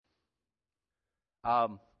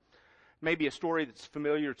Maybe a story that's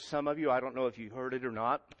familiar to some of you. I don't know if you heard it or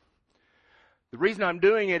not. The reason I'm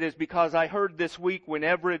doing it is because I heard this week when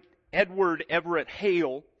Edward Everett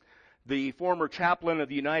Hale, the former chaplain of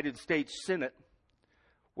the United States Senate,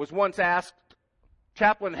 was once asked,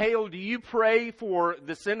 Chaplain Hale, do you pray for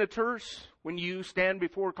the senators when you stand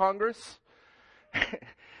before Congress?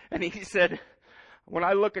 And he said, when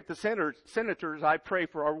I look at the senators, I pray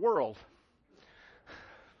for our world.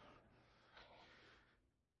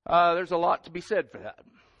 There's a lot to be said for that.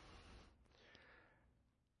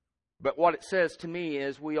 But what it says to me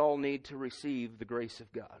is we all need to receive the grace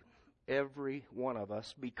of God. Every one of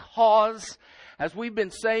us. Because, as we've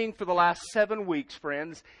been saying for the last 7 weeks,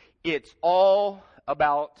 friends, it's all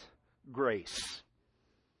about grace.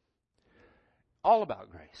 All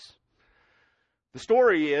about grace. The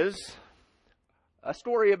story is a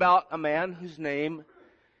story about a man whose name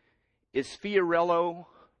is Fiorello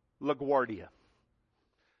LaGuardia,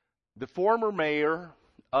 the former mayor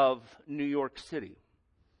of New York City.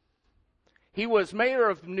 He was mayor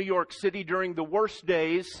of New York City during the worst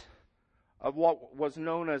days of what was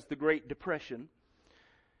known as the Great Depression,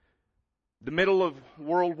 the middle of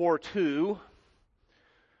World War II.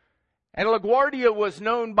 And LaGuardia was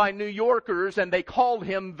known by New Yorkers, and they called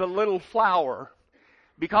him the Little Flower,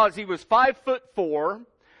 because he was 5'4",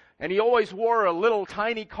 and he always wore a little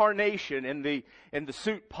tiny carnation in the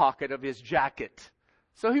suit pocket of his jacket.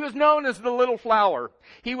 So he was known as the Little Flower.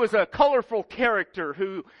 He was a colorful character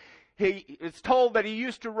who it's told that he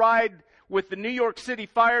used to ride with the New York City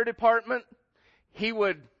Fire Department. He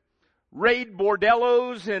would raid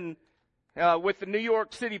bordellos and with the New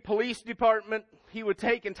York City Police Department. He would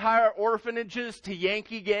take entire orphanages to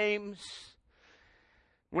Yankee games.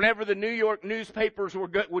 Whenever the New York newspapers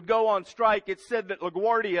would go on strike, it said that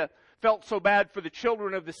LaGuardia felt so bad for the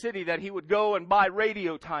children of the city that he would go and buy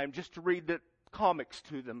radio time just to read the comics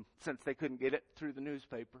to them, since they couldn't get it through the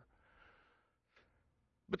newspaper.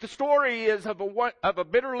 But the story is of a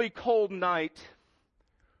bitterly cold night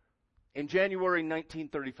in January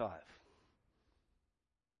 1935.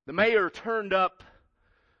 The mayor turned up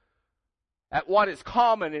at what is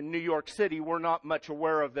common in New York City. We're not much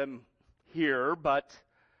aware of them here, but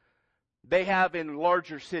they have in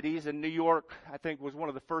larger cities, and New York, I think, was one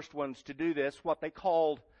of the first ones to do this, what they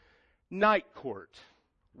called night court,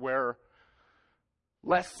 where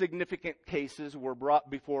less significant cases were brought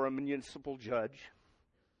before a municipal judge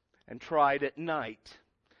and tried at night.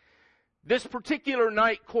 This particular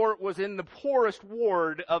night court was in the poorest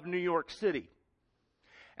ward of New York City.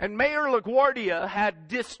 And Mayor LaGuardia had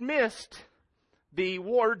dismissed the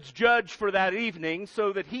ward's judge for that evening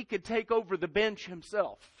so that he could take over the bench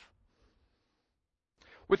himself.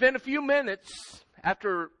 Within a few minutes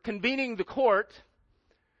after convening the court,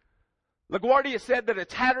 LaGuardia said that a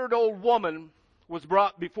tattered old woman was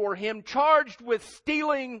brought before him, charged with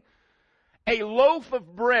stealing a loaf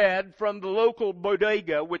of bread from the local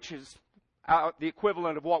bodega, which is the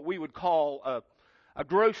equivalent of what we would call a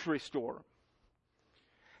grocery store.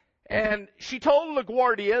 And she told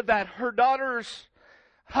LaGuardia that her daughter's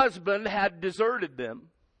husband had deserted them,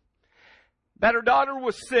 that her daughter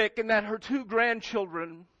was sick, and that her 2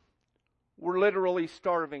 grandchildren were literally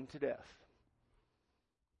starving to death.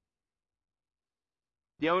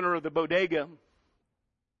 The owner of the bodega,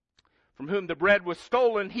 from whom the bread was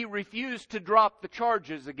stolen, he refused to drop the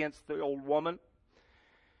charges against the old woman,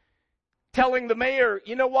 telling the mayor,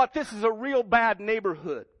 you know what, this is a real bad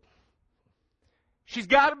neighborhood. She's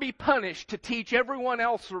got to be punished to teach everyone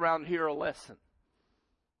else around here a lesson.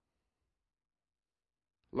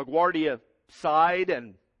 LaGuardia sighed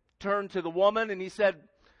and turned to the woman and he said,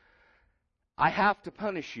 I have to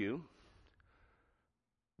punish you.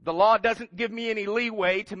 The law doesn't give me any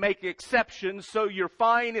leeway to make exceptions, so your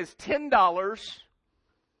fine is $10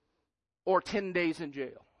 or 10 days in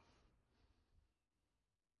jail.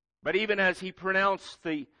 But even as he pronounced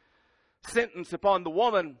the sentence upon the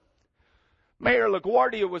woman, Mayor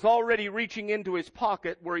LaGuardia was already reaching into his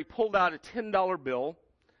pocket where he pulled out a $10 bill,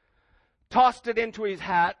 tossed it into his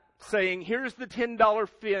hat, saying, here's the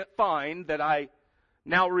 $10 fine that I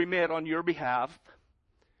now remit on your behalf.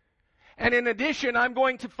 And in addition, I'm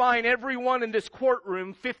going to fine everyone in this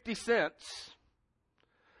courtroom 50 cents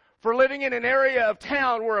for living in an area of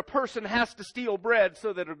town where a person has to steal bread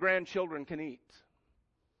so that her grandchildren can eat.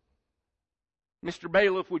 Mr.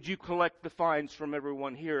 Bailiff, would you collect the fines from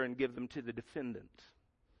everyone here and give them to the defendant?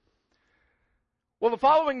 Well, the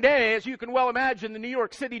following day, as you can well imagine, the New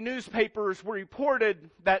York City newspapers were reported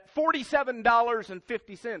that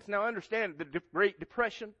 $47.50. Now, understand the Great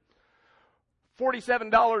Depression.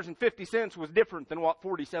 $47.50 was different than what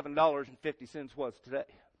 $47.50 was today.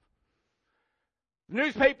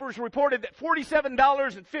 Newspapers reported that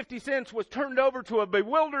 $47.50 was turned over to a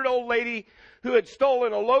bewildered old lady who had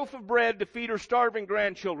stolen a loaf of bread to feed her starving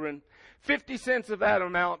grandchildren, 50 cents of that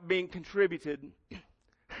amount being contributed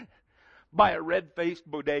by a red-faced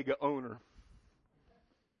bodega owner.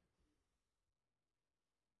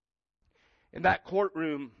 In that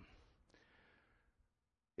courtroom,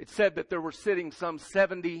 it said that there were sitting some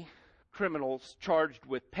 70 criminals charged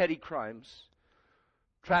with petty crimes,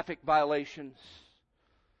 traffic violations.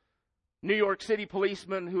 New York City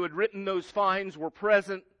policemen who had written those fines were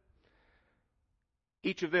present.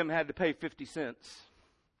 Each of them had to pay 50 cents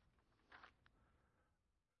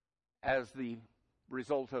as the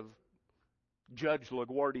result of Judge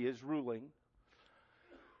LaGuardia's ruling.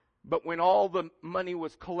 But when all the money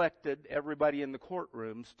was collected, everybody in the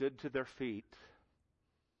courtroom stood to their feet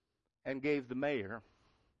and gave the mayor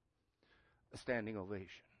a standing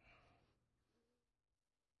ovation.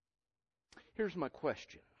 Here's my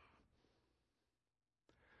question.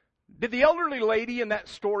 Did the elderly lady in that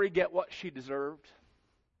story get what she deserved?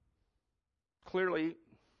 Clearly,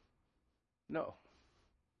 no.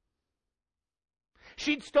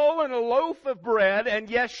 She'd stolen a loaf of bread, and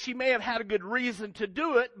yes, she may have had a good reason to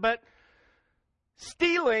do it, but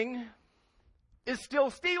stealing is still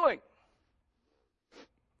stealing.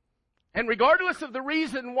 And regardless of the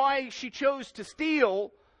reason why she chose to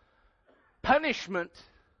steal, punishment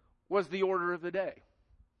was the order of the day.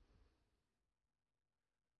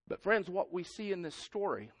 But friends, what we see in this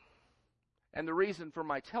story, and the reason for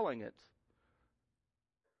my telling it,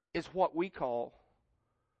 is what we call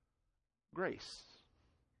grace.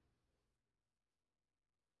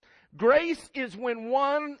 Grace is when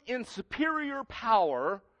one in superior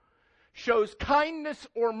power shows kindness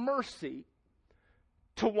or mercy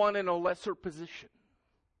to one in a lesser position.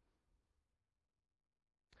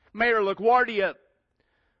 Mayor LaGuardia,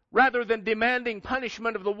 rather than demanding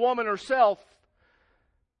punishment of the woman herself,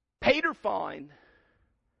 paid her fine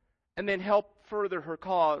and then helped further her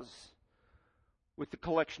cause with the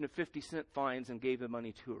collection of 50-cent fines and gave the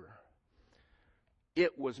money to her.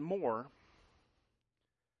 It was more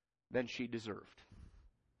than she deserved.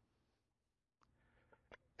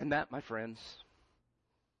 And that, my friends,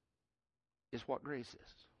 is what grace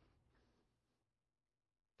is.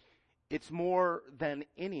 It's more than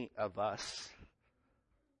any of us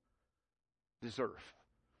deserve.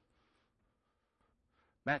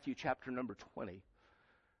 Matthew chapter number 20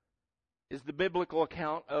 is the biblical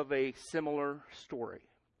account of a similar story.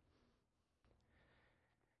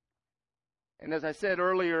 And as I said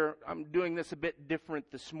earlier, I'm doing this a bit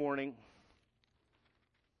different this morning.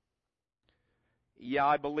 Yeah,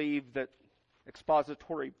 I believe that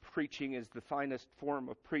expository preaching is the finest form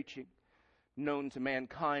of preaching known to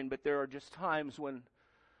mankind, but there are just times when,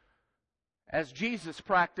 as Jesus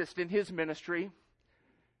practiced in his ministry,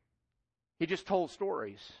 he just told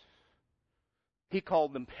stories. He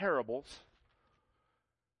called them parables.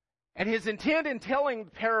 And his intent in telling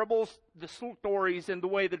the parables, the stories, in the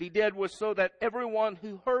way that he did was so that everyone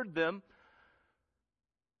who heard them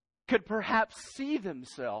could perhaps see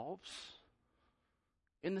themselves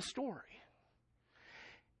in the story.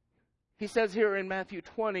 He says here in Matthew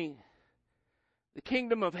 20, the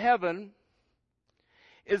kingdom of heaven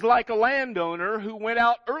is like a landowner who went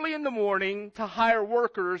out early in the morning to hire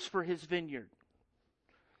workers for his vineyard.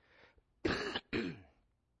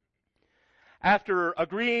 After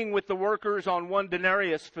agreeing with the workers on 1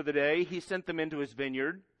 denarius for the day, he sent them into his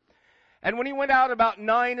vineyard. And when he went out about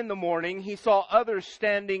 9 in the morning, he saw others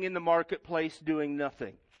standing in the marketplace doing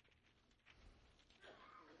nothing.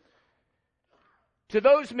 To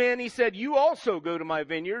those men he said, "You also go to my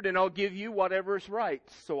vineyard, and I'll give you whatever is right."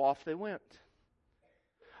 So off they went.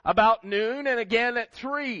 About noon and again at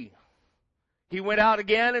 3, he went out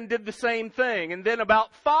again and did the same thing. And then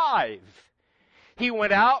about 5, he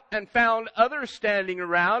went out and found others standing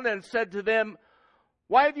around and said to them,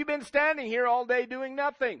 "Why have you been standing here all day doing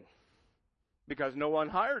nothing?" "Because no one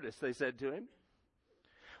hired us," they said to him.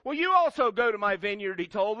 "Well, you also go to my vineyard," he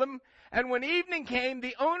told them. And when evening came,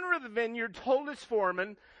 the owner of the vineyard told his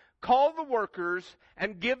foreman, "Call the workers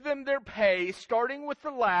and give them their pay, starting with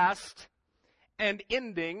the last and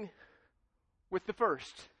ending with the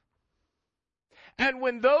first." And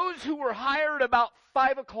when those who were hired about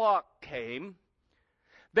 5 o'clock came,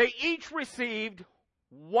 they each received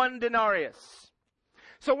 1 denarius.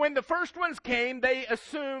 So when the first ones came, they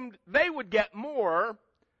assumed they would get more,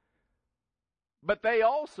 but they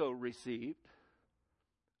also received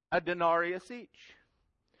a denarius each.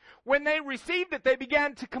 When they received it, they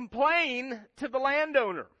began to complain to the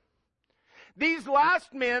landowner. These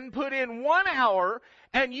last men put in 1 hour,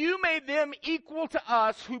 and you made them equal to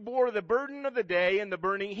us who bore the burden of the day and the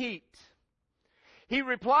burning heat. He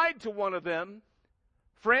replied to one of them,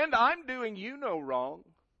 Friend, I'm doing you no wrong.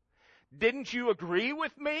 Didn't you agree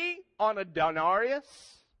with me on a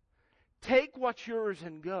denarius? Take what's yours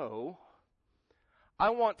and go.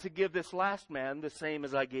 I want to give this last man the same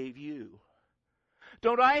as I gave you.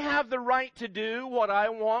 Don't I have the right to do what I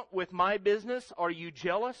want with my business? Are you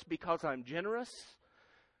jealous because I'm generous?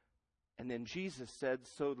 And then Jesus said,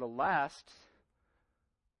 so the last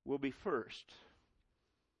will be first,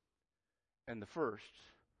 and the first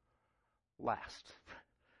last.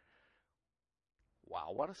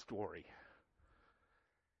 Wow, what a story.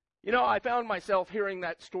 You know, I found myself hearing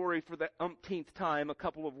that story for the umpteenth time a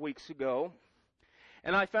couple of weeks ago.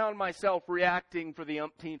 And I found myself reacting for the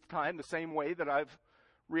umpteenth time the same way that I've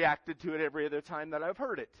reacted to it every other time that I've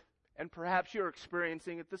heard it. And perhaps you're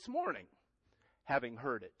experiencing it this morning, having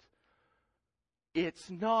heard it. It's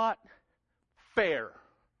not fair.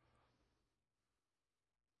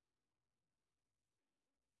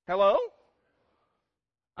 Hello?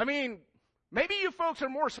 I mean, maybe you folks are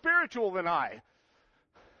more spiritual than I.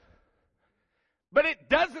 But it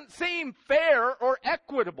doesn't seem fair or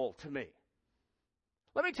equitable to me.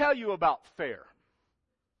 Let me tell you about fair.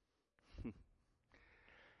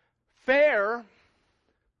 Fair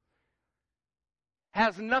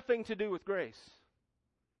has nothing to do with grace.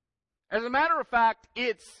 As a matter of fact,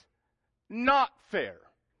 it's not fair.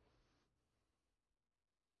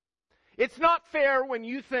 It's not fair when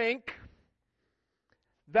you think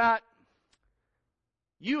that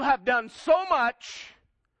you have done so much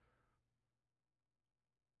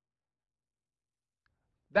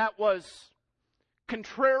that was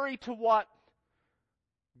contrary to what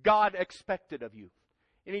God expected of you.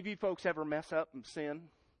 Any of you folks ever mess up and sin?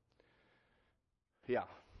 Yeah.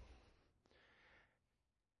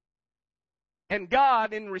 And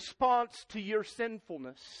God, in response to your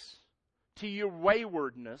sinfulness, to your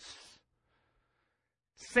waywardness,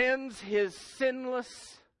 sends His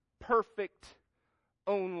sinless, perfect,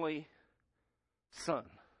 only Son.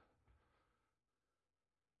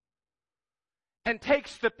 And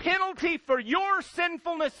takes the penalty for your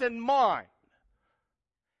sinfulness and mine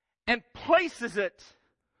and places it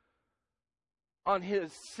on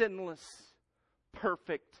His sinless,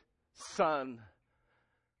 perfect Son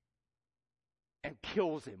and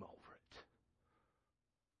kills Him over it.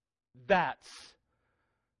 That's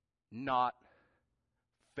not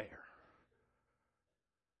fair.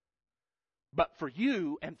 But for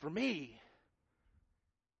you and for me,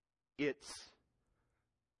 it's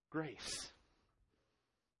grace.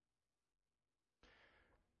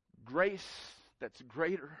 Grace that's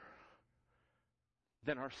greater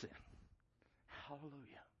than our sin.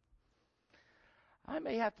 Hallelujah. I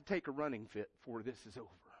may have to take a running fit before this is over.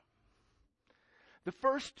 The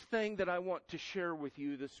first thing that I want to share with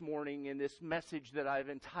you this morning in this message that I've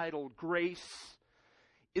entitled Grace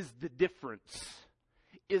is the Difference,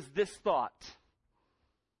 is this thought.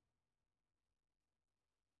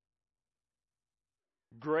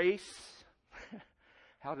 Grace,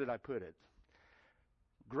 how did I put it?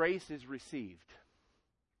 Grace is received.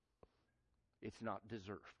 It's not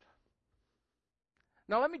deserved.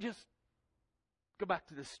 Now let me just go back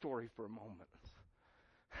to this story for a moment.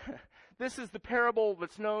 This is the parable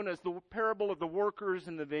that's known as the parable of the workers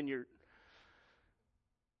in the vineyard.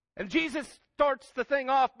 And Jesus starts the thing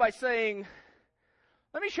off by saying,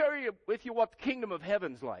 let me share with you what the kingdom of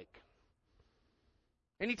heaven's like.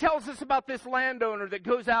 And He tells us about this landowner that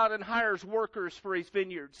goes out and hires workers for his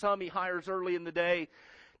vineyard. Some He hires early in the day,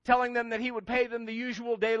 telling them that He would pay them the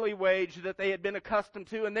usual daily wage that they had been accustomed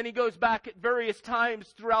to. And then He goes back at various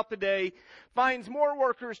times throughout the day, finds more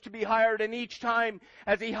workers to be hired, and each time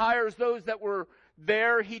as He hires those that were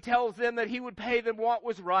there, He tells them that He would pay them what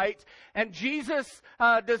was right. And Jesus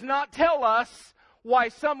does not tell us why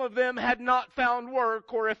some of them had not found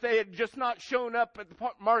work, or if they had just not shown up at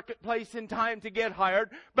the marketplace in time to get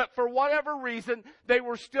hired. But for whatever reason, they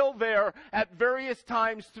were still there at various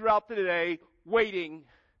times throughout the day, waiting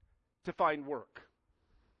to find work.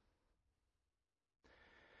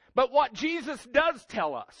 But what Jesus does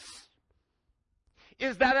tell us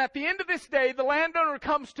is that at the end of this day, the landowner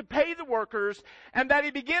comes to pay the workers, and that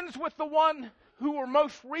He begins with the one who were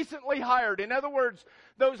most recently hired. In other words,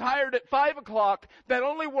 those hired at 5 o'clock that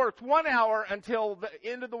only worked 1 hour until the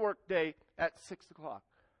end of the workday at 6 o'clock.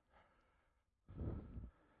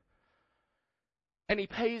 And He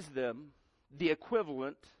pays them the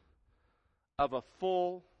equivalent of a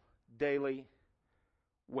full daily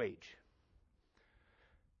wage.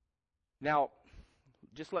 Now,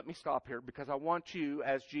 just let me stop here because I want you,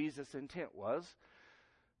 as Jesus' intent was,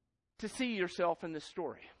 to see yourself in this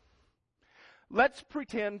story. Let's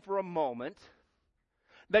pretend for a moment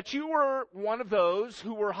that you were one of those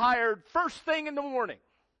who were hired first thing in the morning.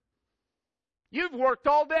 You've worked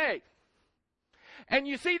all day. And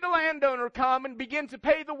you see the landowner come and begin to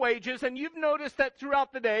pay the wages, and you've noticed that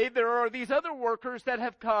throughout the day there are these other workers that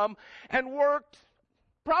have come and worked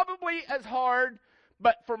probably as hard,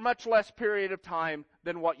 but for much less period of time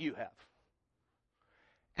than what you have.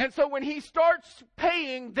 And so when he starts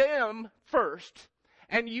paying them first,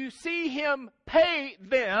 and you see him pay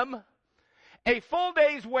them a full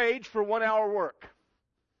day's wage for 1 hour work,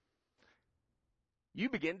 you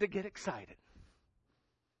begin to get excited.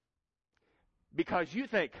 Because you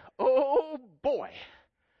think, oh boy,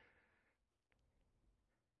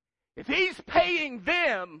 if he's paying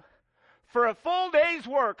them for a full day's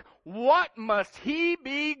work, what must he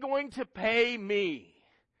be going to pay me?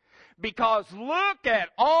 Because look at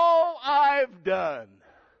all I've done.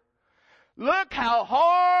 Look how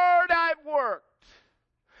hard I've worked.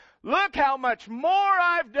 Look how much more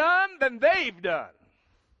I've done than they've done.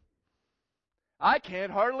 I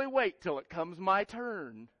can't hardly wait till it comes my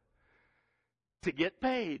turn to get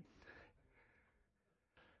paid.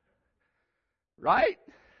 Right?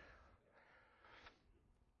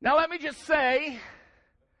 Now let me just say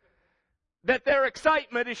that their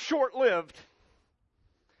excitement is short-lived.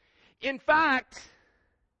 In fact,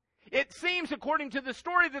 it seems, according to the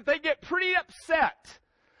story, that they get pretty upset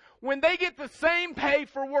when they get the same pay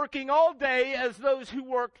for working all day as those who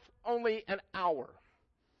worked only an hour.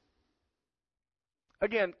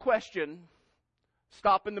 Again, question.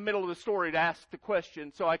 Stop in the middle of the story to ask the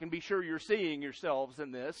question so I can be sure you're seeing yourselves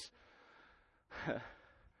in this.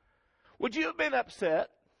 Would you have been upset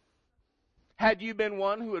had you been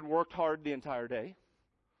one who had worked hard the entire day?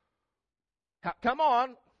 Come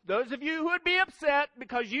on. Those of you who would be upset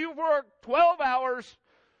because you've worked 12 hours.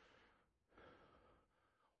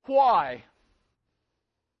 Why?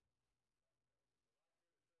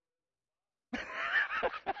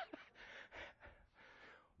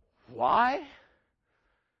 Why?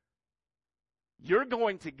 You're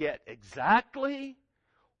going to get exactly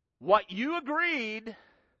what you agreed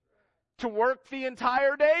to work the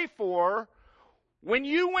entire day for when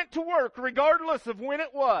you went to work, regardless of when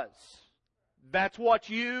it was. That's what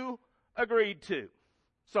you agreed to.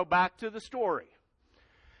 So back to the story.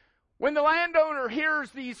 When the landowner hears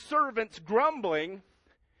these servants grumbling,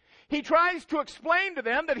 he tries to explain to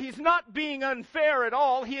them that he's not being unfair at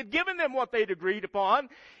all. He had given them what they'd agreed upon.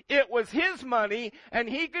 It was his money, and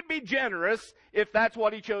he could be generous if that's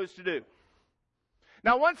what he chose to do.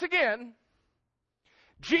 Now, once again,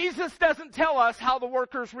 Jesus doesn't tell us how the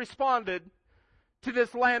workers responded to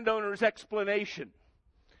this landowner's explanation.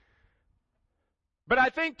 But I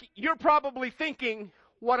think you're probably thinking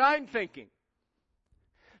what I'm thinking.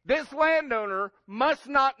 This landowner must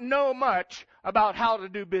not know much about how to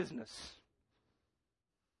do business.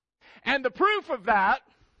 And the proof of that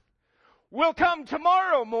will come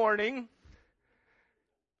tomorrow morning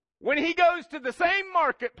when he goes to the same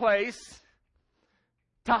marketplace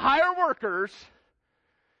to hire workers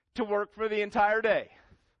to work for the entire day.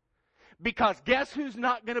 Because guess who's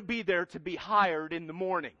not going to be there to be hired in the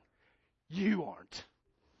morning? You aren't.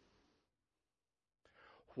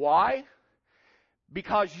 Why?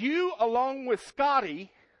 Because you, along with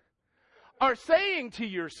Scotty, are saying to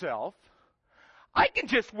yourself, I can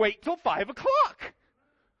just wait till 5 o'clock.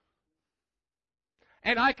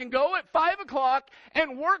 And I can go at 5 o'clock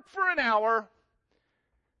and work for an hour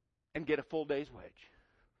and get a full day's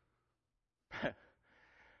wage.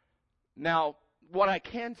 Now, what I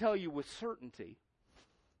can tell you with certainty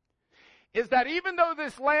is that even though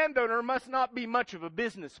this landowner must not be much of a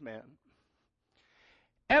businessman,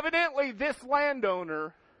 evidently this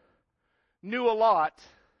landowner knew a lot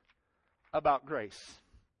about grace.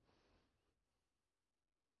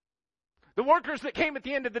 The workers that came at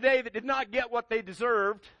the end of the day that did not get what they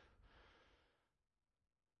deserved,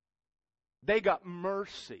 they got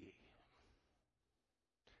mercy.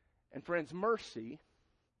 And friends, mercy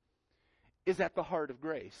is at the heart of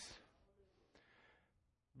grace.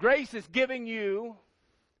 Grace is giving you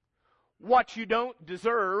what you don't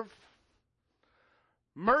deserve.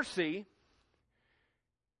 Mercy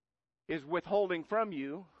is withholding from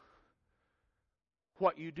you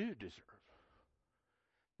what you do deserve.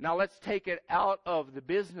 Now let's take it out of the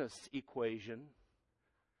business equation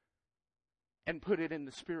and put it in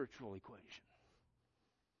the spiritual equation.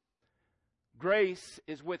 Grace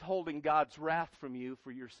is withholding God's wrath from you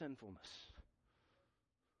for your sinfulness.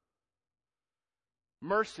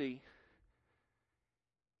 Mercy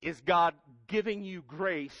is God giving you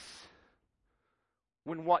grace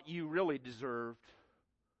when what you really deserved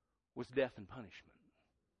was death and punishment.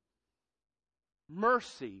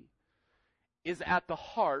 Mercy is at the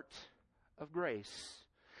heart of grace.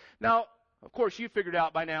 Now, of course, you figured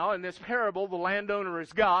out by now, in this parable, the landowner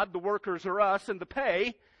is God, the workers are us, and the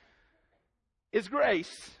pay is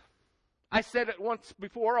grace. I said it once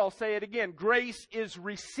before, I'll say it again. Grace is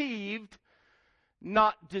received,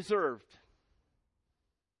 not deserved.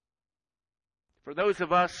 For those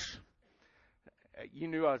of us, you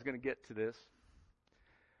knew I was going to get to this.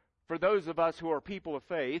 For those of us who are people of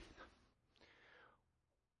faith,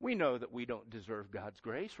 we know that we don't deserve God's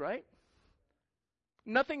grace, right?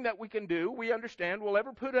 Nothing that we can do, we understand, will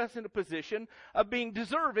ever put us in a position of being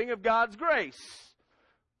deserving of God's grace.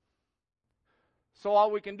 So all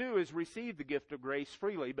we can do is receive the gift of grace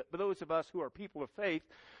freely. But for those of us who are people of faith,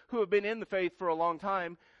 who have been in the faith for a long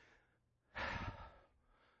time,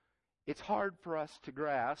 it's hard for us to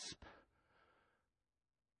grasp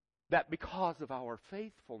that because of our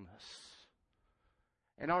faithfulness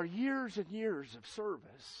and our years and years of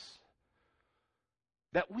service,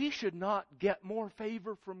 that we should not get more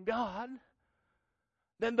favor from God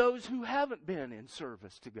than those who haven't been in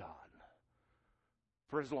service to God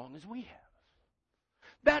for as long as we have.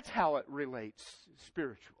 That's how it relates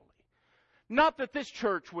spiritually. Not that this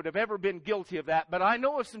church would have ever been guilty of that, but I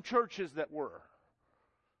know of some churches that were.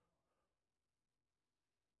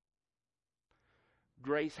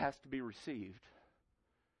 Grace has to be received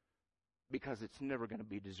because it's never going to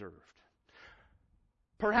be deserved.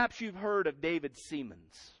 Perhaps you've heard of David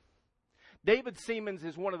Seamands. David Seamands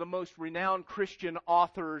is one of the most renowned Christian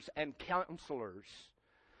authors and counselors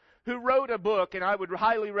who wrote a book, and I would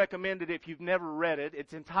highly recommend it if you've never read it.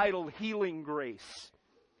 It's entitled Healing Grace.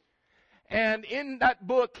 And in that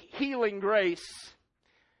book, Healing Grace,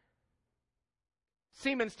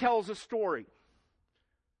 Seamands tells a story.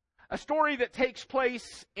 A story that takes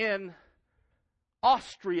place in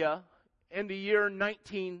Austria in the year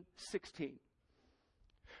 1916.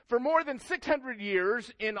 For more than 600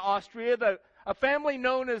 years in Austria, a family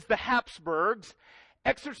known as the Habsburgs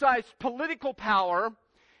exercised political power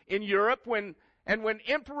in Europe when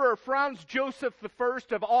Emperor Franz Joseph I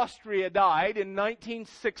of Austria died in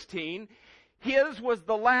 1916. His was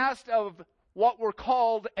the last of what were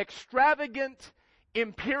called extravagant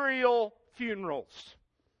imperial funerals.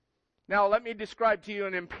 Now, let me describe to you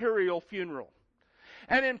an imperial funeral.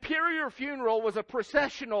 An imperial funeral was a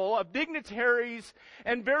processional of dignitaries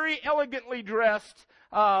and very elegantly dressed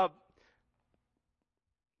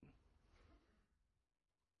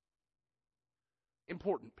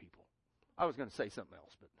important people. I was going to say something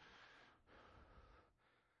else, but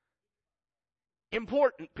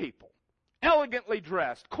important people, elegantly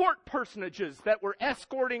dressed, court personages that were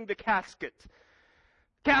escorting the casket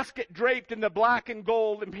draped in the black and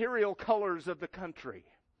gold imperial colors of the country.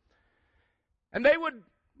 And they would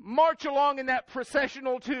march along in that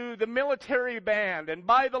processional to the military band, and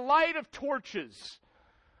by the light of torches,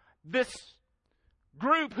 this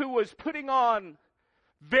group who was putting on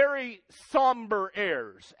very somber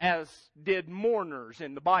airs, as did mourners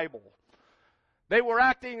in the Bible, they were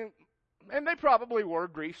acting, and they probably were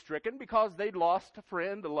grief-stricken because they'd lost a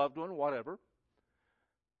friend, a loved one, whatever.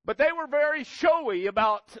 But they were very showy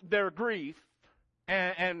about their grief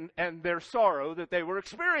and their sorrow that they were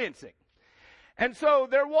experiencing. And so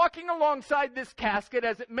they're walking alongside this casket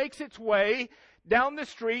as it makes its way down the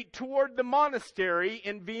street toward the monastery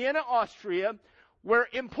in Vienna, Austria, where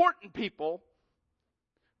important people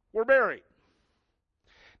were buried.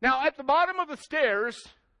 Now, at the bottom of the stairs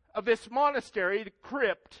of this monastery, the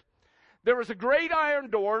crypt, there was a great iron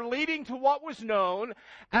door leading to what was known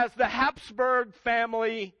as the Habsburg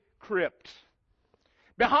family crypt.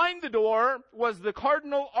 Behind the door was the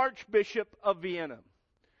Cardinal Archbishop of Vienna.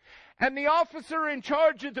 And the officer in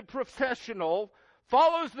charge of the processional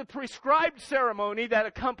follows the prescribed ceremony that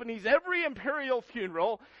accompanies every imperial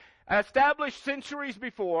funeral established centuries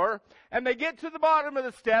before. And they get to the bottom of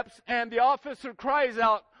the steps and the officer cries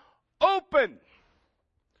out, "Open!"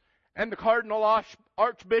 And the Cardinal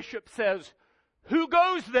Archbishop says, "Who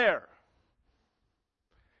goes there?"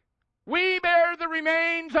 "We bear the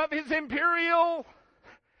remains of His Imperial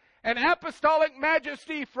and Apostolic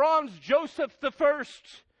Majesty Franz Joseph I,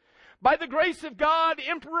 by the grace of God,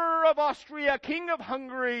 Emperor of Austria, King of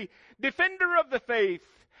Hungary, Defender of the Faith."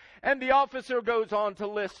 And the officer goes on to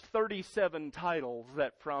list 37 titles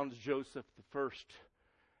that Franz Joseph I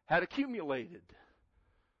had accumulated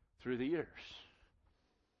through the years.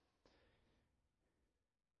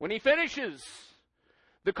 When he finishes,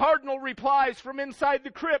 the cardinal replies from inside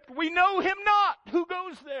the crypt, "We know him not. Who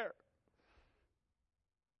goes there?"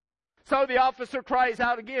 So the officer cries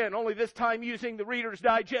out again, only this time using the Reader's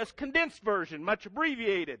Digest condensed version, much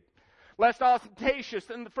abbreviated, less ostentatious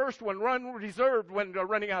than the first one, run reserved when they're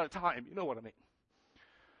running out of time. You know what I mean.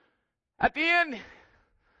 At the end,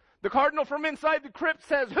 the cardinal from inside the crypt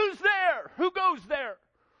says, "Who's there? Who goes there?"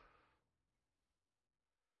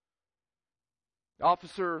 The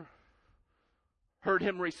officer heard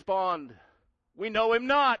him respond, "We know him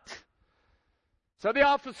not." So the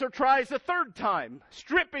officer tries a third time,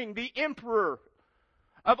 stripping the emperor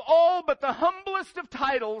of all but the humblest of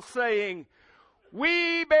titles, saying,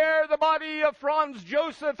 "We bear the body of Franz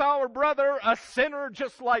Joseph, our brother, a sinner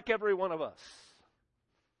just like every one of us."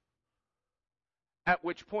 At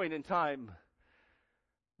which point in time,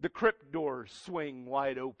 the crypt doors swing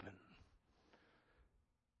wide open.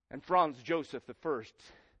 And Franz Joseph I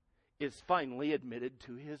is finally admitted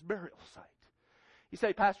to his burial site. You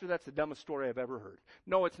say, "Pastor, that's the dumbest story I've ever heard."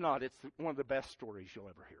 No, it's not. It's one of the best stories you'll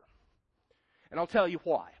ever hear. And I'll tell you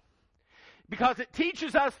why. Because it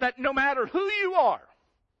teaches us that no matter who you are,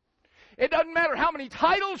 it doesn't matter how many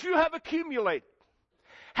titles you have accumulated,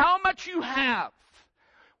 how much you have,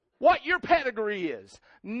 what your pedigree is,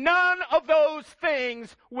 none of those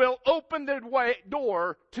things will open the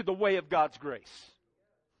door to the way of God's grace.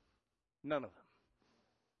 None of them.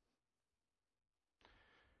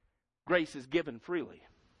 Grace is given freely.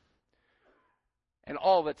 And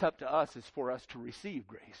all that's up to us is for us to receive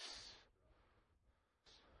grace.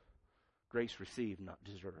 Grace received, not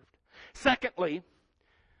deserved. Secondly,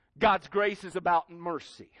 God's grace is about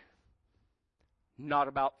mercy, not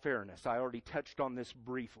about fairness. I already touched on this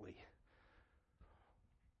briefly.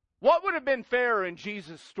 What would have been fair in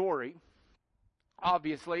Jesus' story,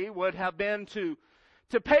 obviously, would have been to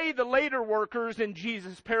pay the later workers in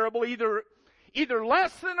Jesus' parable either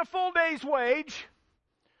less than a full day's wage,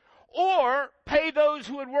 or pay those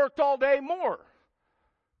who had worked all day more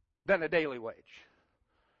than a daily wage.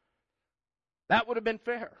 That would have been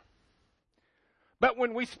fair. But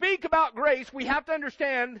when we speak about grace, we have to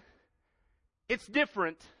understand it's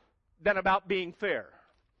different than about being fair.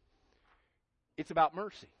 It's about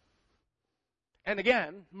mercy. And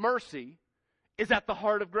again, mercy is at the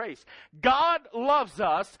heart of grace. God loves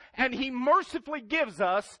us, and He mercifully gives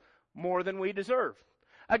us more than we deserve.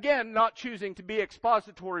 Again, not choosing to be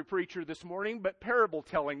expository preacher this morning, but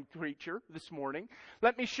parable-telling preacher this morning.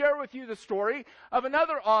 Let me share with you the story of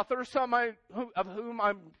another author, of whom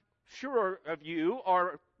I'm sure of you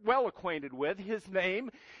are well acquainted with. His name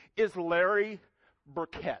is Larry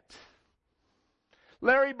Burkett.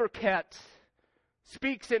 Larry Burkett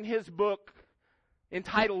speaks in his book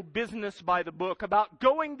entitled Business by the Book about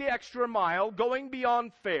going the extra mile, going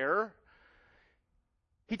beyond fair.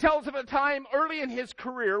 He tells of a time early in his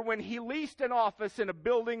career when he leased an office in a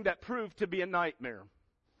building that proved to be a nightmare.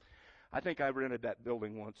 I think I rented that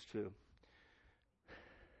building once too.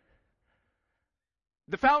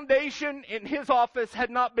 The foundation in his office had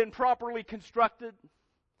not been properly constructed.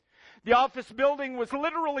 The office building was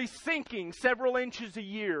literally sinking several inches a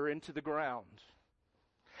year into the ground.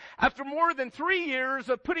 After more than 3 years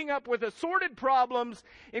of putting up with assorted problems,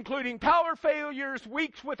 including power failures,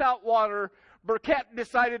 weeks without water, Burkett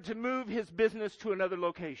decided to move his business to another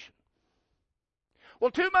location.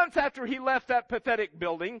 Well, 2 months after he left that pathetic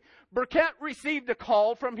building, Burkett received a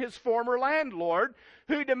call from his former landlord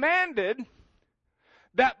who demanded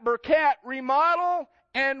that Burkett remodel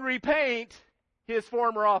and repaint his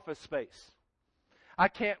former office space. I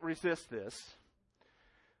can't resist this.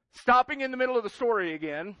 Stopping in the middle of the story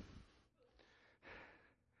again.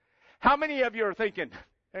 How many of you are thinking,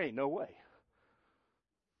 there ain't no way?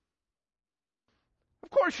 Of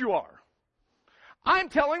course you are. I'm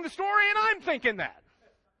telling the story and I'm thinking that.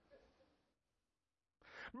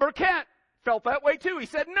 Burkett felt that way too. He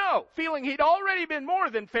said no, feeling he'd already been more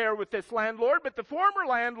than fair with this landlord, but the former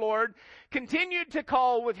landlord continued to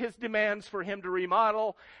call with his demands for him to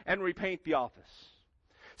remodel and repaint the office.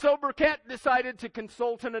 So Burkett decided to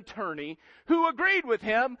consult an attorney who agreed with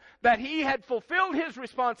him that he had fulfilled his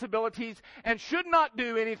responsibilities and should not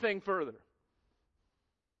do anything further.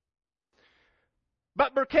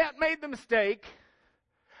 But Burkett made the mistake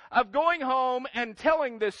of going home and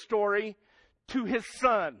telling this story to his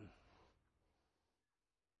son.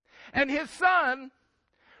 And his son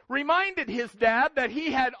reminded his dad that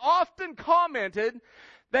he had often commented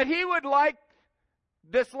that he would like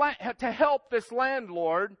to help this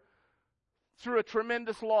landlord through a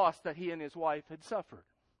tremendous loss that he and his wife had suffered.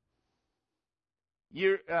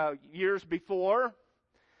 Years before,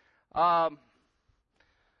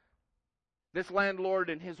 this landlord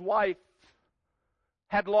and his wife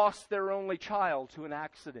had lost their only child to an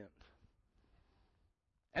accident.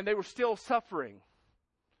 And they were still suffering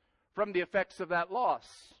from the effects of that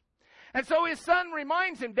loss. And so his son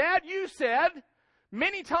reminds him, Dad, you said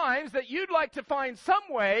many times that you'd like to find some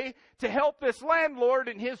way to help this landlord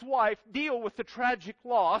and his wife deal with the tragic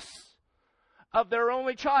loss of their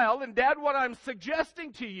only child. And Dad, what I'm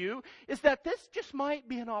suggesting to you is that this just might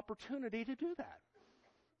be an opportunity to do that.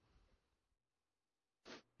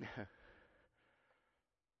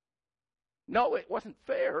 No, it wasn't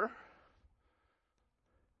fair.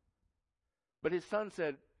 But his son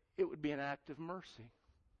said it would be an act of mercy.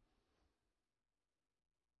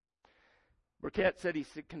 Burkett said he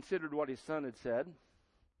considered what his son had said,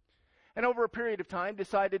 and over a period of time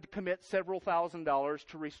decided to commit several $1,000s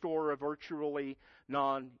to restore a virtually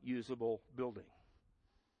non-usable building.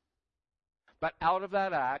 But out of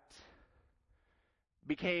that act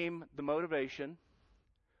became the motivation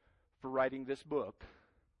for writing this book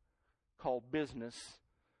called Business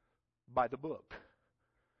by the Book.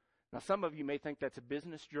 Now, some of you may think that's a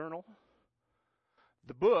business journal.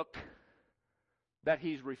 The book that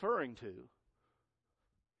he's referring to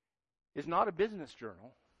is not a business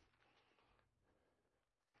journal.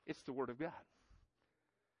 It's the Word of God.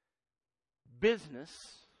 Business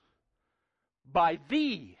by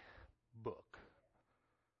the book.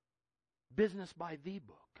 Business by the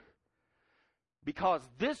book. Because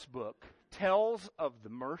this book tells of the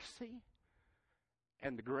mercy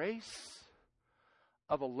and the grace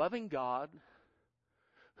of a loving God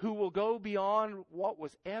who will go beyond what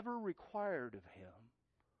was ever required of him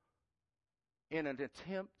in an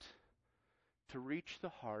attempt to reach the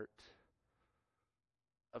heart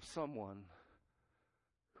of someone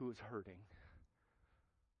who is hurting.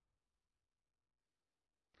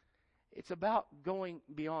 It's about going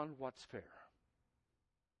beyond what's fair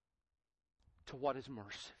to what is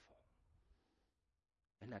merciful.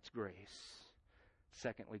 And that's grace.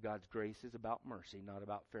 Secondly, God's grace is about mercy, not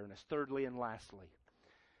about fairness. Thirdly and lastly,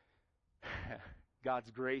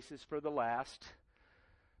 God's grace is for the last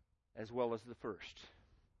as well as the first.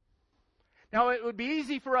 Now, it would be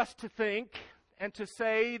easy for us to think and to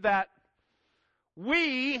say that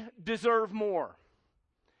we deserve more,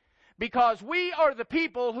 because we are the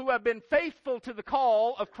people who have been faithful to the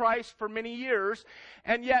call of Christ for many years,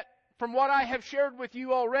 and yet from what I have shared with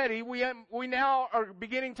you already, we now are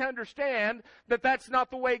beginning to understand that that's not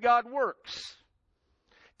the way God works.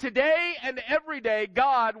 Today and every day,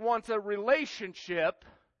 God wants a relationship,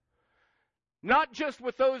 not just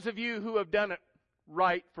with those of you who have done it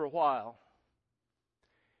right for a while.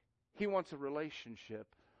 He wants a relationship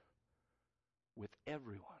with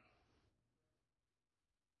everyone.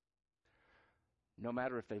 No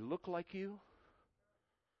matter if they look like you,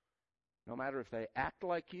 no matter if they act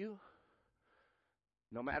like you,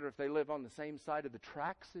 no matter if they live on the same side of the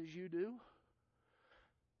tracks as you do,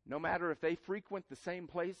 no matter if they frequent the same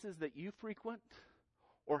places that you frequent,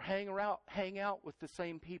 or hang out with the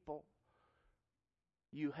same people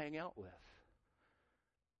you hang out with.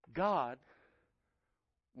 God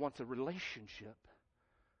wants a relationship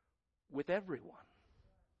with everyone.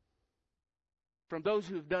 From those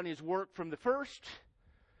who have done His work from the first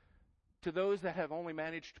to those that have only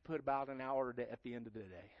managed to put about an hour at the end of the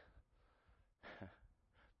day.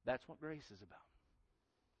 That's what grace is about.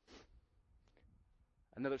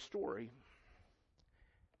 Another story.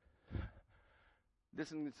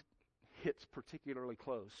 This one hits particularly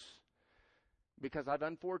close because I've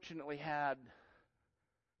unfortunately had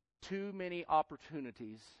too many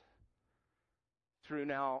opportunities through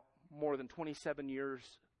now more than 27 years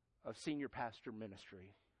of senior pastor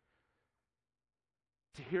ministry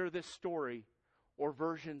to hear this story or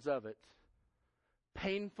versions of it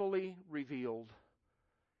painfully revealed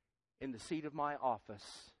in the seat of my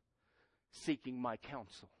office seeking my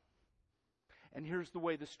counsel. And here's the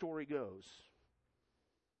way the story goes.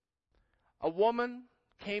 A woman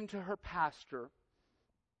came to her pastor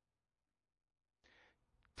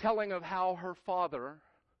telling of how her father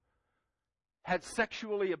had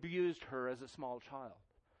sexually abused her as a small child.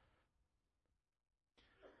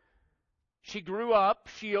 She grew up,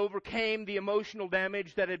 she overcame the emotional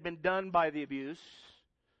damage that had been done by the abuse,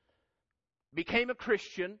 became a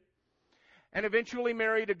Christian, and eventually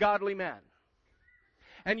married a godly man.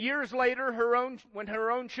 And years later, when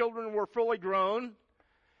her own children were fully grown,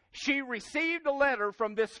 she received a letter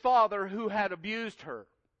from this father who had abused her,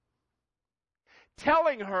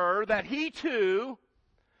 telling her that he too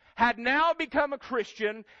had now become a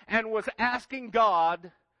Christian and was asking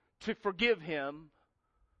God to forgive him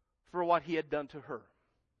for what he had done to her.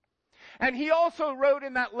 And he also wrote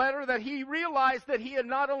in that letter that he realized that he had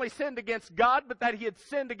not only sinned against God, but that he had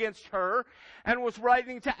sinned against her and was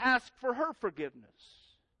writing to ask for her forgiveness.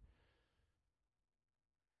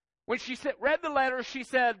 When she read the letter, she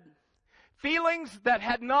said, Feelings that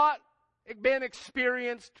had not been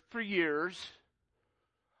experienced for years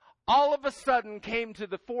all of a sudden came to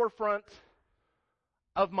the forefront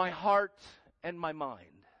of my heart and my mind.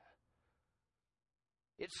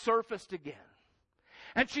 It surfaced again.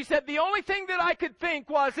 And she said, the only thing that I could think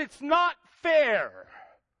was, it's not fair.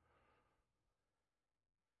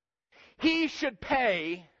 He should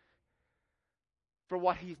pay for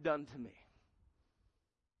what he's done to me.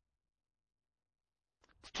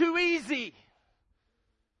 It's too easy.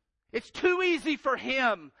 It's too easy for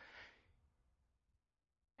him.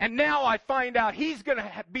 And now I find out he's going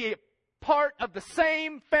to be a part of the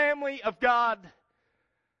same family of God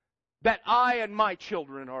that I and my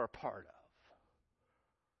children are a part of.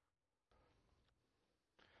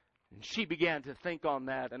 And she began to think on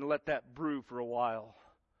that and let that brew for a while.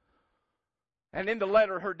 And in the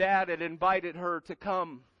letter, her dad had invited her to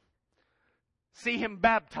come see him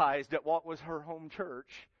baptized at what was her home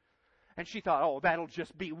church. And she thought, oh, that'll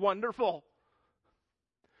just be wonderful.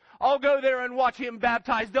 I'll go there and watch him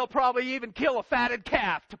baptized. They'll probably even kill a fatted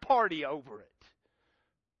calf to party over it.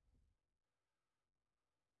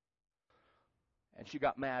 And she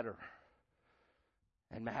got madder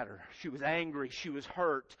and madder. She was angry. She was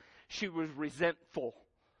hurt. She was resentful.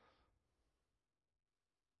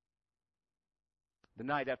 The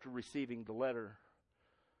night after receiving the letter,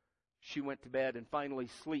 she went to bed, and finally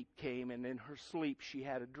sleep came, and in her sleep she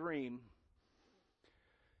had a dream.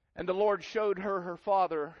 And the Lord showed her her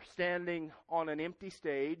father standing on an empty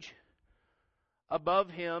stage. Above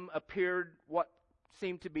him appeared what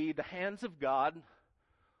seemed to be the hands of God,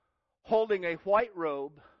 holding a white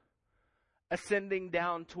robe, ascending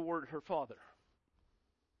down toward her father.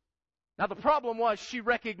 Now the problem was, she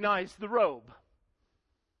recognized the robe.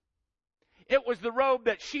 It was the robe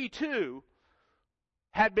that she too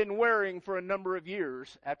had been wearing for a number of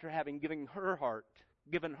years after having given her heart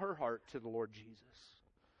to the Lord Jesus.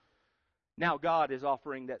 Now God is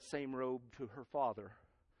offering that same robe to her father.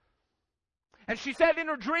 And she said in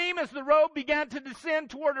her dream, as the robe began to descend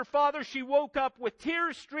toward her father, she woke up with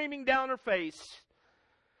tears streaming down her face,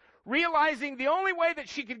 realizing the only way that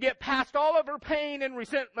she could get past all of her pain and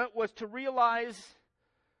resentment was to realize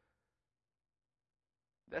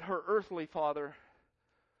that her earthly father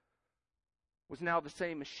was now the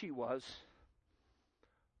same as she was,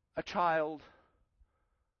 a child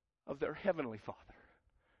of their heavenly Father.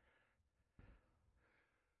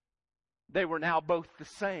 They were now both the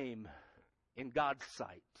same in God's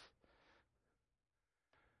sight.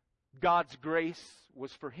 God's grace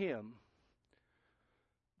was for him,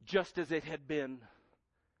 just as it had been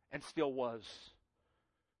and still was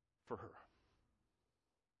for her.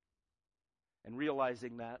 And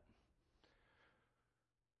realizing that,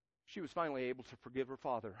 she was finally able to forgive her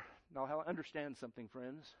father. Now, I understand something,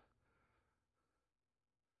 friends.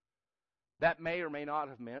 That may or may not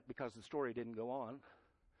have meant, because the story didn't go on,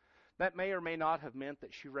 that may or may not have meant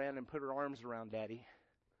that she ran and put her arms around Daddy.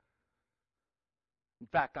 In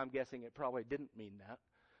fact, I'm guessing it probably didn't mean that.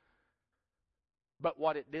 But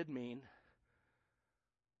what it did mean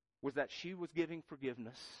was that she was giving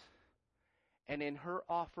forgiveness. And in her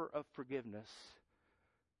offer of forgiveness,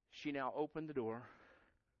 she now opened the door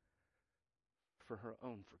for her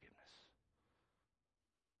own forgiveness.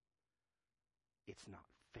 It's not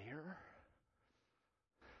fair.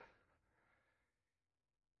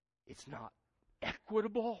 It's not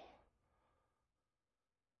equitable.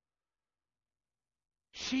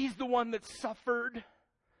 She's the one that suffered.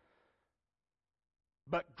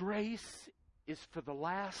 But grace is for the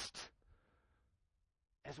last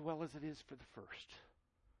as well as it is for the first.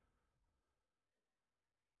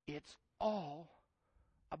 It's all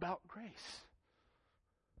about grace.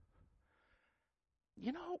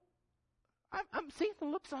 You know, I'm seeing the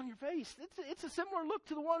looks on your face. It's a similar look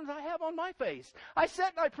to the ones I have on my face. I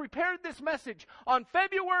sat and I prepared this message on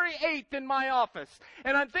February 8th in my office.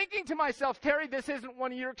 And I'm thinking to myself, Terry, this isn't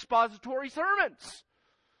one of your expository sermons.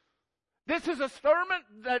 This is a sermon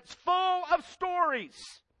that's full of stories.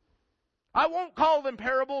 I won't call them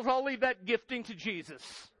parables. I'll leave that gifting to Jesus.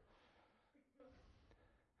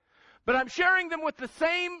 But I'm sharing them with the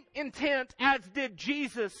same intent as did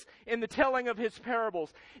Jesus in the telling of his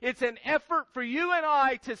parables. It's an effort for you and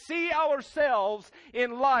I to see ourselves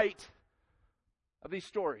in light of these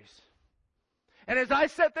stories. And as I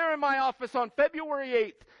sat there in my office on February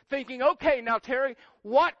 8th thinking, okay, now Terry,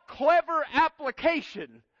 what clever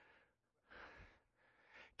application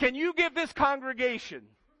can you give this congregation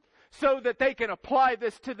so that they can apply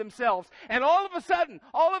this to themselves? And all of a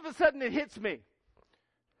sudden it hits me.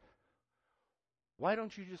 Why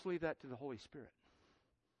don't you just leave that to the Holy Spirit?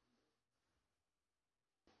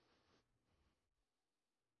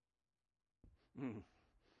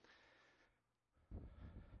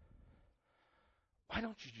 Why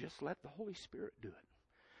don't you just let the Holy Spirit do it?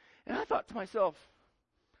 And I thought to myself,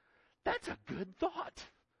 that's a good thought.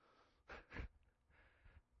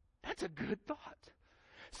 That's a good thought.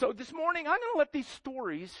 So this morning, I'm going to let these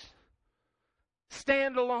stories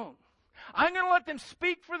stand alone. I'm going to let them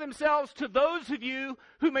speak for themselves to those of you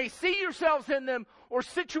who may see yourselves in them, or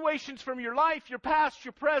situations from your life, your past,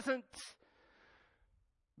 your present.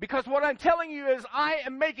 Because what I'm telling you is I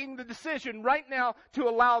am making the decision right now to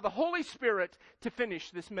allow the Holy Spirit to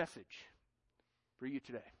finish this message for you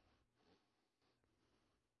today.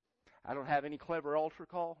 I don't have any clever altar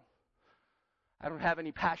call. I don't have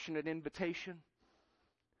any passionate invitation.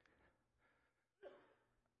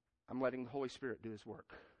 I'm letting the Holy Spirit do His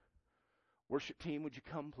work. Worship team, would you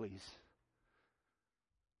come, please?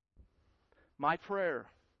 My prayer,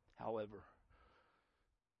 however,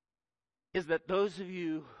 is that those of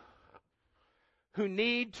you who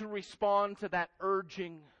need to respond to that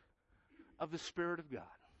urging of the Spirit of God,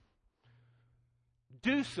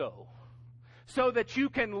 do so that you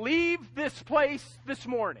can leave this place this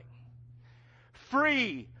morning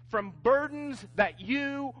free from burdens that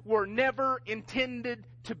you were never intended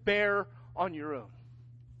to bear on your own.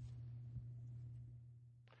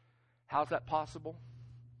 How's that possible?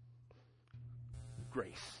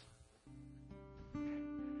 Grace.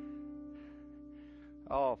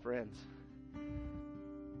 Oh, friends.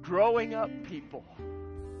 Growing up people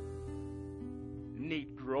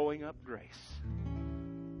need growing up grace.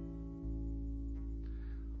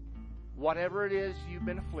 Whatever it is you've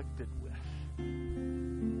been afflicted with,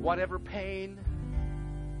 whatever pain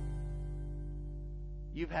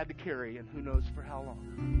you've had to carry, and who knows for how long,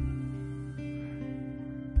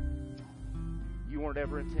 you weren't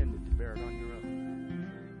ever intended to bear it on your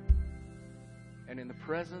own. And in the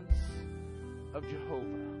presence of Jehovah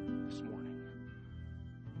this morning,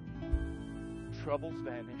 troubles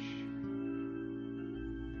vanish,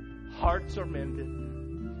 hearts are mended.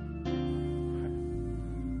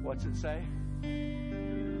 What's it say?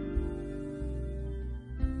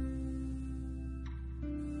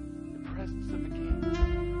 The presence of the King.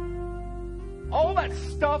 All that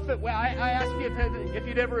stuff that I asked you if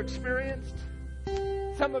you'd ever experienced,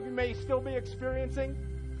 some of you may still be experiencing.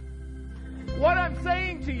 What I'm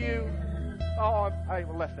saying to you, I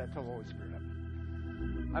left that to the Holy Spirit.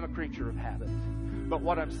 I'm a creature of habit. But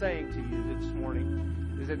what I'm saying to you this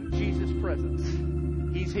morning is in Jesus' presence,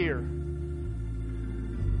 He's here.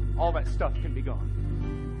 All that stuff can be gone.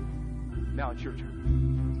 Now it's your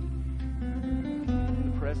turn.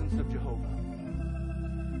 In the presence of Jehovah.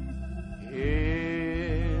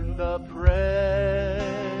 In the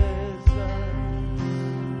presence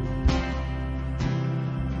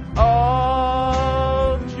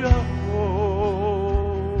of Jehovah,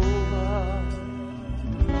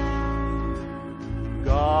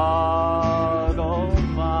 God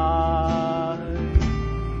Almighty,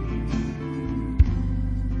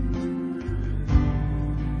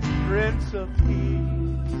 Prince of Peace,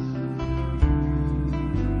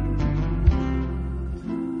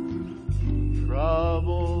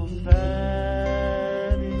 troubles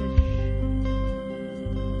vanish,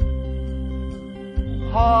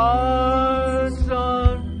 hearts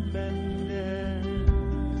are mended,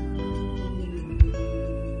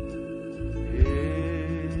 in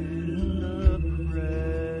the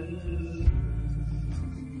presence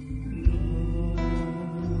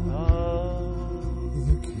of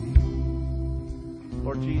the King.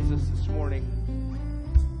 Lord Jesus, this morning,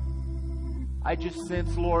 I just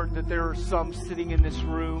sense, Lord, that there are some sitting in this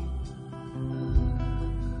room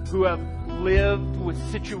who have lived with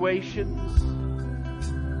situations,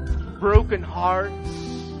 broken hearts,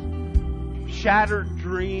 shattered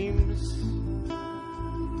dreams,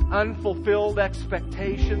 unfulfilled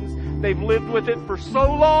expectations. They've lived with it for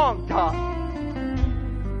so long, God.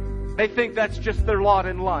 They think that's just their lot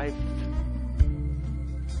in life.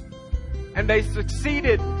 And they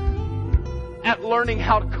succeeded at learning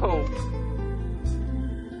how to cope.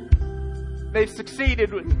 They've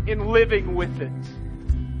succeeded in living with it.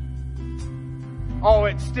 Oh,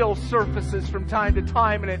 it still surfaces from time to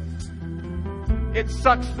time, and it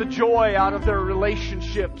sucks the joy out of their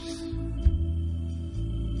relationships.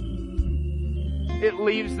 It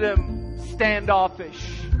leaves them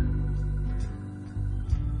standoffish.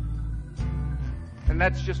 And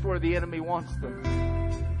that's just where the enemy wants them,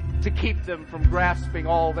 to keep them from grasping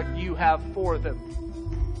all that you have for them.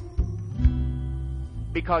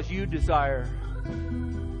 Because you desire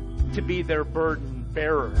to be their burden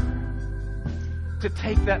bearer, to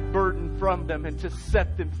take that burden from them and to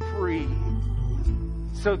set them free.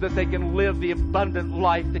 so that they can live the abundant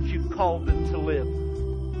life that you've called them to live.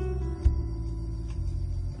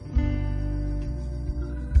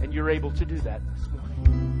 And you're able to do that this morning.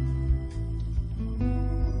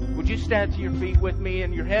 Would you stand to your feet with me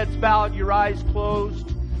and your heads bowed, your eyes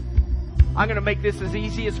closed? I'm going to make this as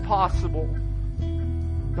easy as possible.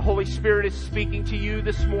 The Holy Spirit is speaking to you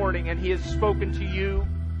this morning, and He has spoken to you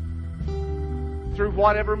through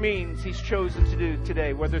whatever means He's chosen to do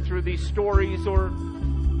today, whether through these stories or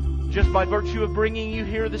just by virtue of bringing you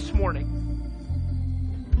here this morning.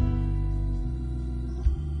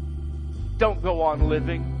 Don't go on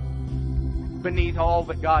living beneath all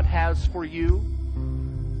that God has for you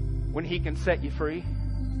when He can set you free.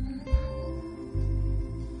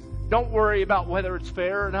 Don't worry about whether it's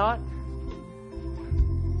fair or not.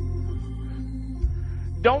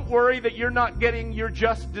 Don't worry that you're not getting your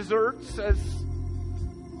just deserts as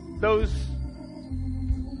those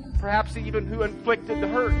perhaps even who inflicted the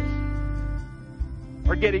hurt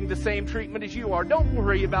are getting the same treatment as you are. Don't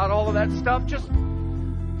worry about all of that stuff. Just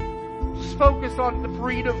focus on the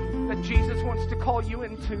freedom that Jesus wants to call you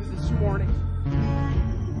into this morning.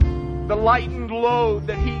 The lightened load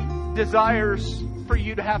that He desires for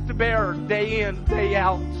you to have to bear day in, day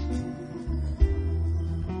out.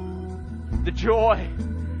 The joy,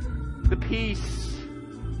 the peace,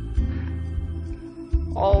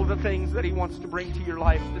 all the things that He wants to bring to your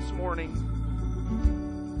life this morning.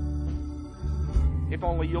 If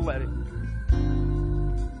only you'll let it.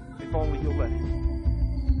 If only you'll let it.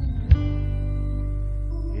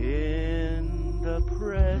 In the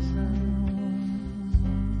presence.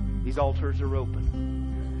 These altars are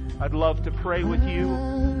open. I'd love to pray with you.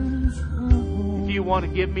 If you want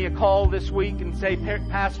to give me a call this week and say,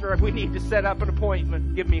 Pastor, we need to set up an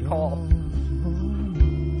appointment, give me a call.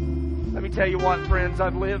 Let me tell you what, friends,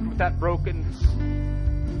 I've lived with that brokenness.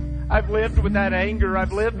 I've lived with that anger.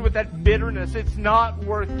 I've lived with that bitterness. It's not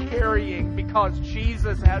worth carrying because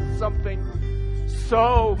Jesus has something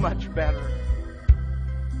so much better.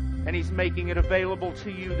 And He's making it available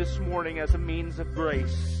to you this morning as a means of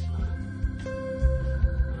grace.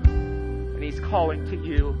 And He's calling to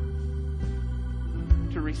you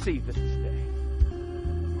to receive it today.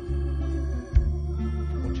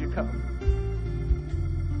 Won't you come?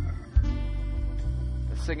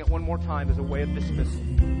 Let's sing it one more time as a way of dismissal.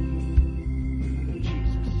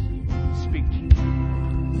 Jesus, speak to you.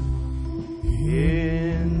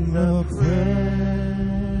 In the presence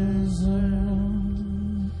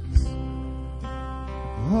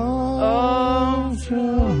of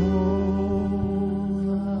Jehovah,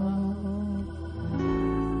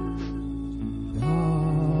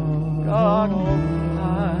 God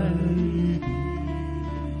Almighty,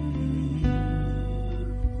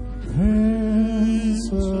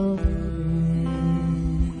 Prince of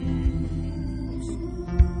Peace,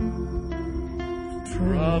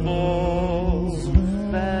 troubles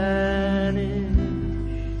vanished,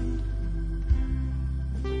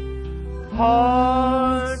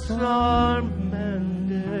 hearts are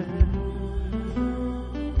mended.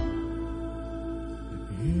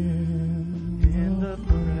 In the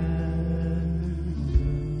presence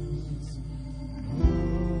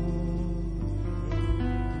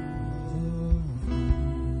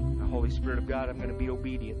of the Holy Spirit of God, I'm going to be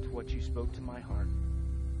obedient to what you spoke to my heart.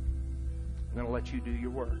 I'm going to let you do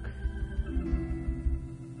your work.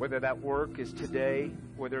 Whether that work is today,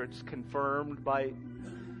 whether it's confirmed by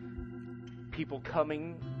people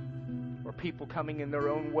coming or people coming in their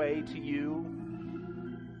own way to you,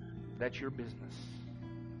 that's your business.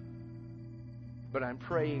 But I'm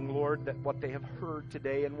praying, Lord, that what they have heard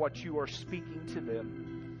today and what you are speaking to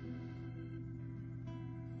them,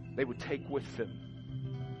 they would take with them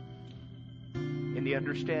in the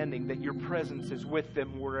understanding that your presence is with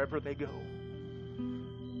them wherever they go.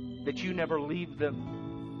 That you never leave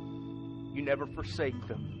them. You never forsake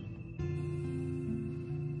them.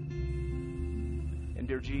 And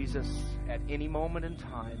dear Jesus, at any moment in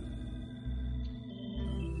time,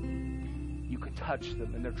 you can touch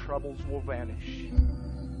them and their troubles will vanish.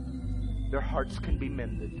 Their hearts can be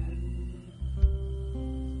mended.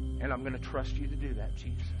 And I'm going to trust you to do that,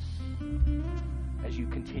 Jesus, as you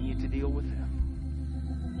continue to deal with them.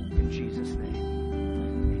 In Jesus' name.